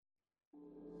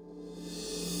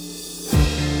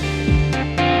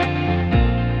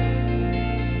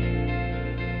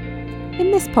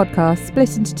podcast,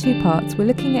 split into two parts, we're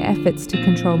looking at efforts to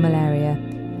control malaria.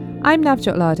 I'm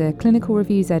Navjot Lada, Clinical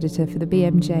Reviews Editor for the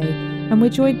BMJ, and we're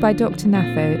joined by Dr.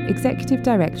 Nafo, Executive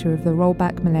Director of the Roll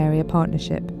Back Malaria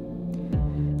Partnership.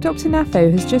 Dr. Nafo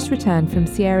has just returned from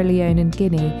Sierra Leone and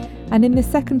Guinea, and in the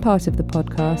second part of the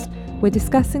podcast, we're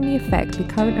discussing the effect the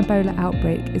current Ebola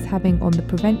outbreak is having on the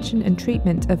prevention and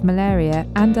treatment of malaria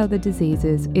and other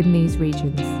diseases in these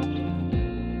regions.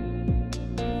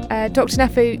 Dr.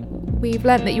 Nafo, we've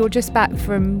learnt that you're just back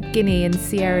from Guinea and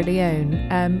Sierra Leone.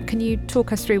 Can you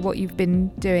talk us through what you've been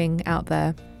doing out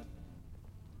there?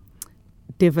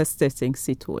 Devastating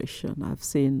situation I've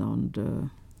seen on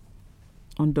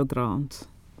the ground.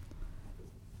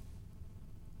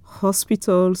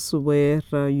 Hospitals where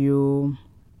you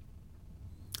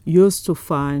used to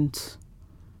find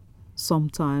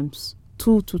sometimes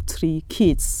 2 to 3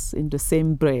 kids in the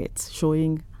same bed,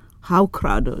 showing how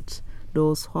crowded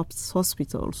those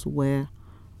hospitals were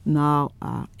now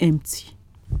are empty.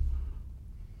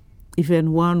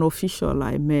 Even one official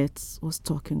I met was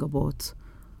talking about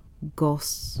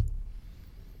ghost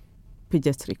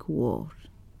pediatric ward.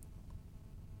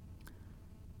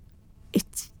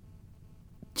 It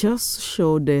just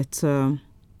showed that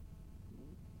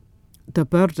the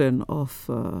burden of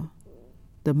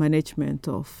the management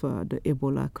of the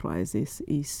Ebola crisis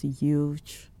is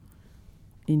huge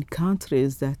in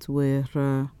countries that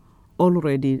were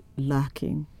already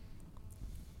lacking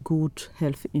good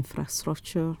health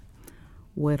infrastructure,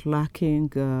 were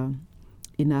lacking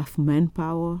enough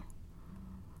manpower,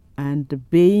 and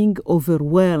being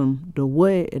overwhelmed the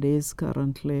way it is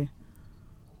currently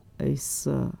is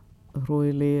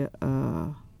really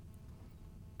an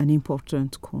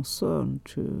important concern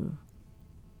to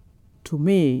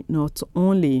me, not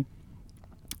only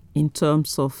in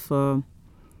terms of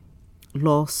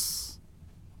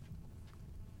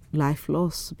life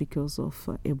loss because of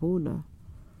Ebola,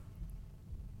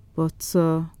 but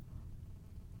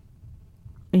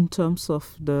in terms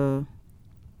of the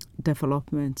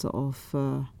development of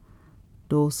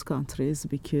those countries,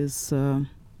 because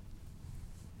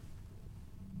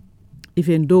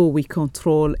even though we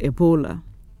control Ebola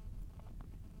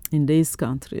in these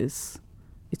countries,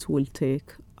 it will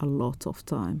take a lot of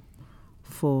time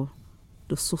for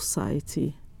the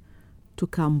society to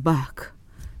come back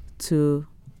to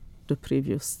the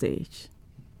previous stage.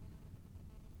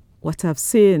 What I've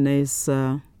seen is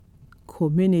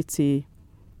community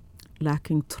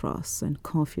lacking trust and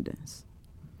confidence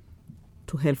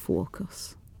to health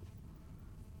workers.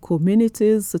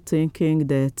 Communities thinking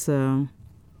that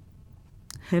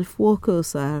health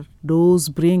workers are those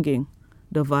bringing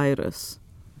the virus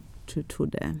to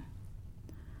them.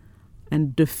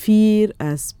 And the fear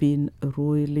has been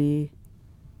really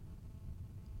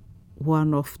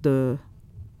one of the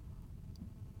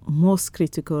most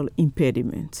critical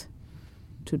impediments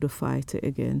to the fight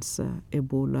against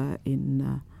Ebola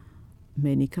in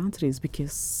many countries,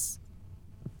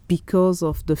 because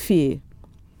of the fear,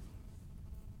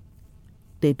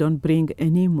 they don't bring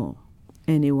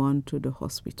anyone to the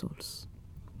hospitals.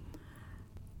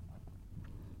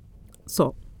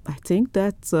 So I think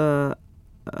that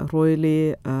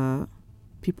really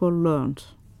people learned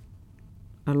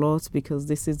a lot, because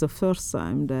this is the first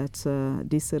time that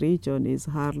this region is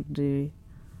hardly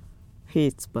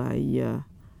hit by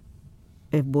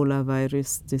Ebola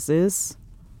virus disease.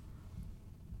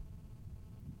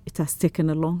 It has taken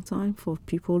a long time for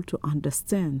people to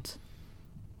understand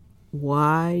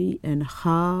why and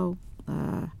how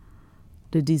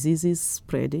the disease is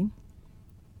spreading.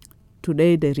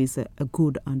 Today there is a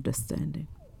good understanding.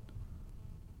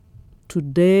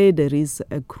 Today there is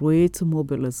a great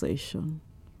mobilization.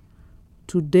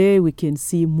 Today we can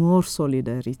see more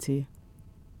solidarity,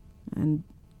 and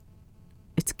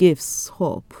it gives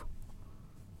hope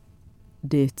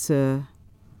that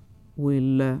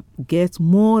we'll get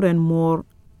more and more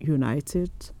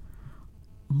united,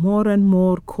 more and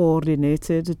more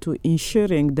coordinated to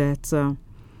ensuring that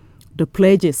the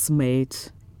pledges made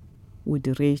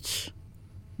would reach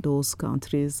those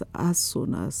countries as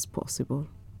soon as possible.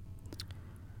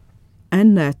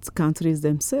 And that countries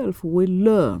themselves will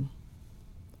learn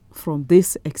from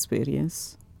this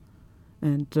experience,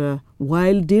 and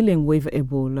while dealing with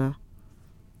Ebola,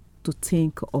 to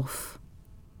think of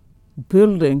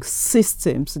building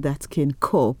systems that can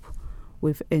cope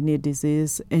with any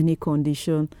disease, any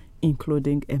condition,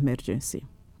 including emergency.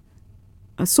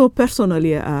 And so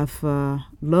personally, I've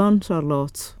learned a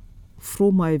lot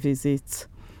through my visit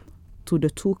to the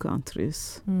two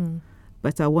countries.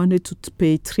 But I wanted to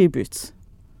pay tribute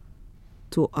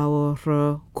to our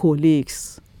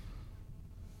colleagues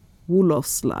who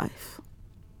lost life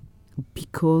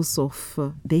because of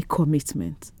their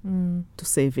commitment to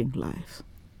saving lives.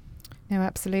 No,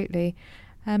 absolutely.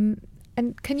 And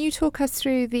can you talk us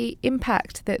through the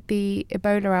impact that the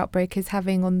Ebola outbreak is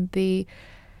having on the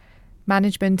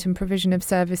management and provision of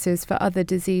services for other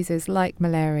diseases like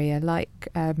malaria, like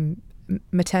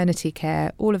maternity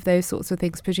care? All of those sorts of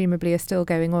things presumably are still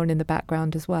going on in the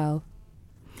background as well.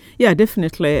 Yeah,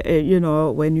 definitely.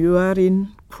 When you are in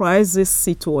crisis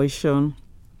situation,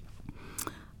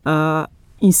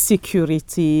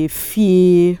 insecurity,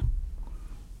 fear,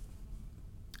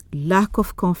 lack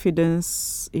of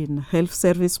confidence in health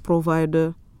service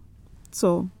provider.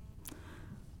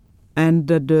 And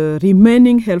the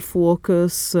remaining health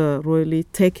workers really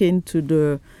taken to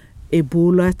the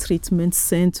Ebola treatment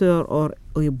center or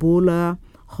Ebola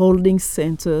holding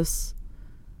centers.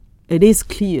 It is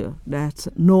clear that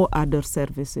no other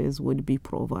services would be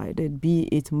provided, be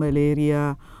it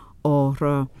malaria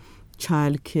or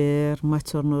child care,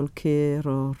 maternal care,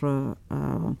 or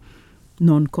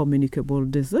non-communicable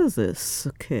diseases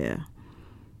care.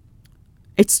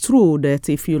 It's true that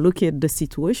if you look at the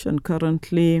situation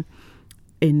currently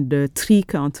in the 3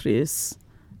 countries,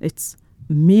 it's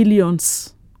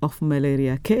millions of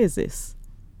malaria cases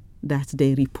that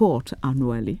they report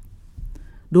annually.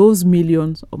 Those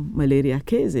millions of malaria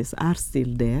cases are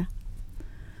still there,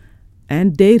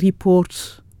 and they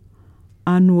report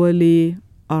annually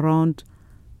around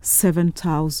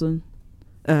 7,000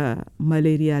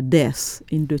 malaria deaths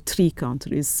in the 3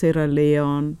 countries, Sierra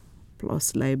Leone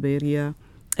plus Liberia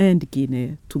and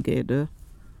Guinea together.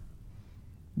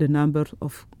 The number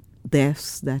of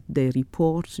deaths that they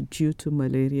report due to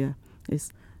malaria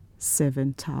is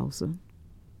 7,000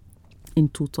 in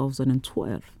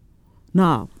 2012.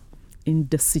 Now, in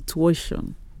the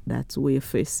situation that we are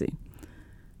facing,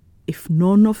 if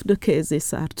none of the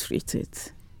cases are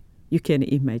treated, you can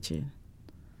imagine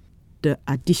the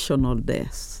additional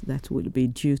deaths that will be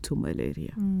due to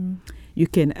malaria. You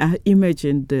can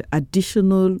imagine the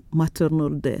additional maternal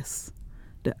deaths,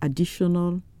 the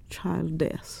additional child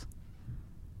deaths.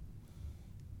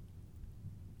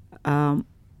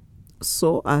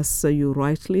 So as you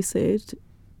rightly said,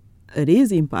 it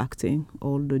is impacting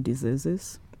all the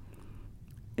diseases.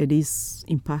 It is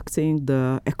impacting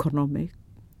the economic.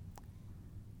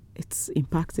 It's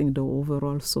impacting the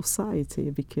overall society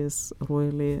because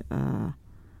really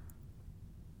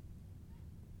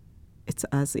it's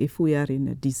as if we are in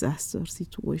a disaster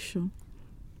situation.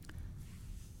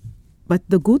 But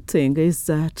the good thing is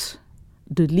that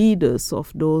the leaders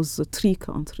of those 3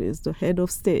 countries, the head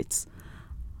of states,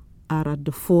 are at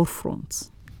the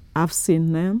forefront. I've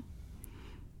seen them.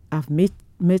 I've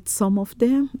met some of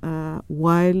them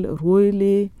while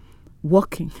really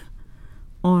working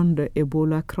on the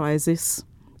Ebola crisis.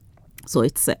 So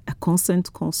it's a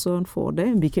constant concern for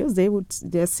them because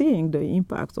they're seeing the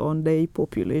impact on their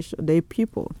population, their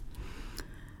people.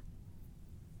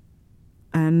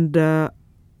 And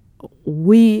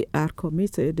we are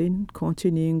committed in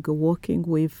continuing working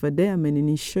with them and in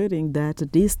ensuring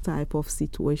that this type of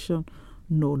situation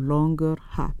no longer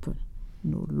happen,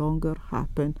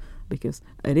 because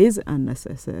it is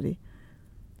unnecessary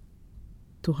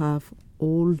to have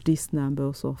all these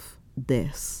numbers of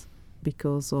deaths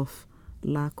because of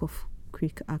lack of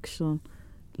quick action,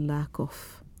 lack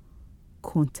of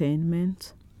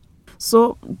containment.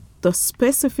 So the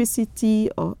specificity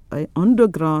on the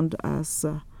ground has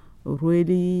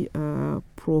really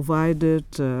provided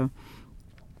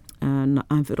an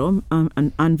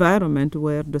environment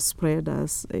where the spread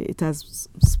has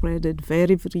spreaded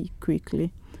very, very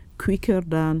quickly, quicker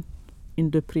than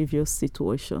in the previous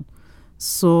situation.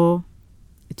 So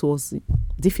it was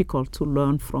difficult to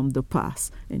learn from the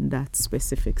past in that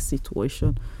specific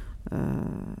situation.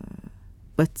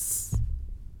 But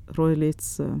really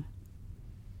it's a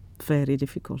very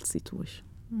difficult situation.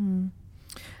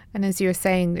 And as you were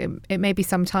saying, it may be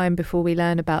some time before we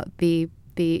learn about the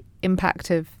impact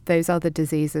of those other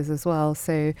diseases as well.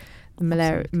 So the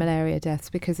malaria deaths,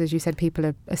 because as you said, people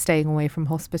are staying away from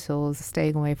hospitals,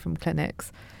 staying away from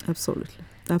clinics.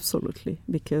 Absolutely,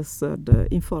 because the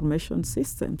information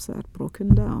systems are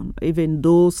broken down. Even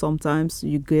though sometimes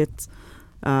you get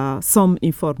some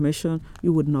information,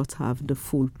 you would not have the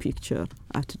full picture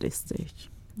at this stage.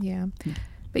 Yeah.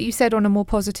 But you said on a more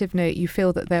positive note, you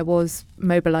feel that there was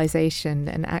mobilization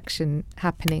and action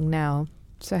happening now.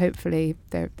 So hopefully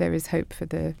there is hope for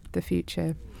the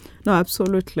future. No,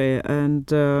 absolutely. And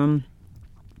the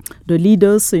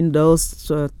leaders in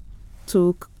those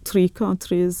 3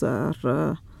 countries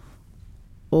are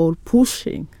all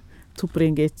pushing to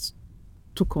bring it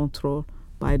to control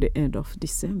by the end of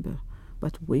December.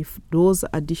 But with those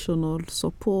additional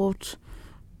support,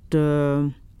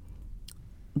 the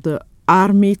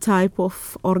army type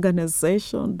of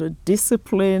organization, the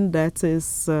discipline that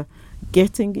is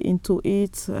getting into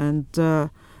it, and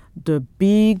the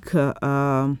big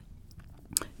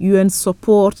UN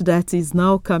support that is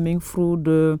now coming through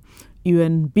the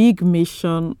UN big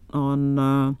mission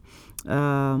on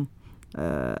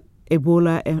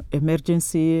Ebola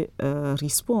emergency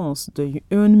response, the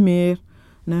UNMIR,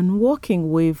 and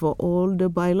working with all the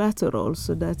bilaterals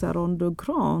that are on the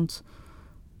ground,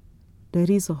 there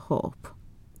is a hope.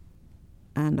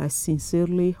 And I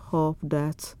sincerely hope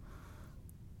that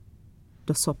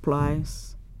the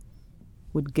supplies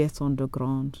would get on the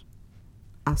ground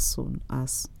as soon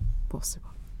as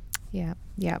possible. Yeah.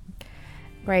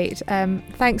 Great.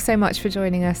 Thanks so much for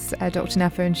joining us, Dr.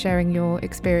 Nafo, and sharing your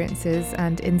experiences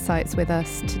and insights with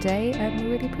us today. We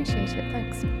really appreciate it.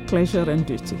 Thanks. Pleasure and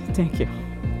duty. Thank you.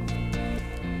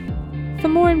 For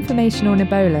more information on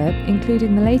Ebola,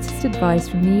 including the latest advice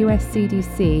from the US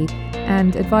CDC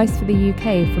and advice for the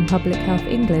UK from Public Health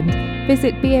England,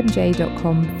 visit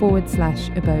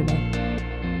bmj.com/Ebola.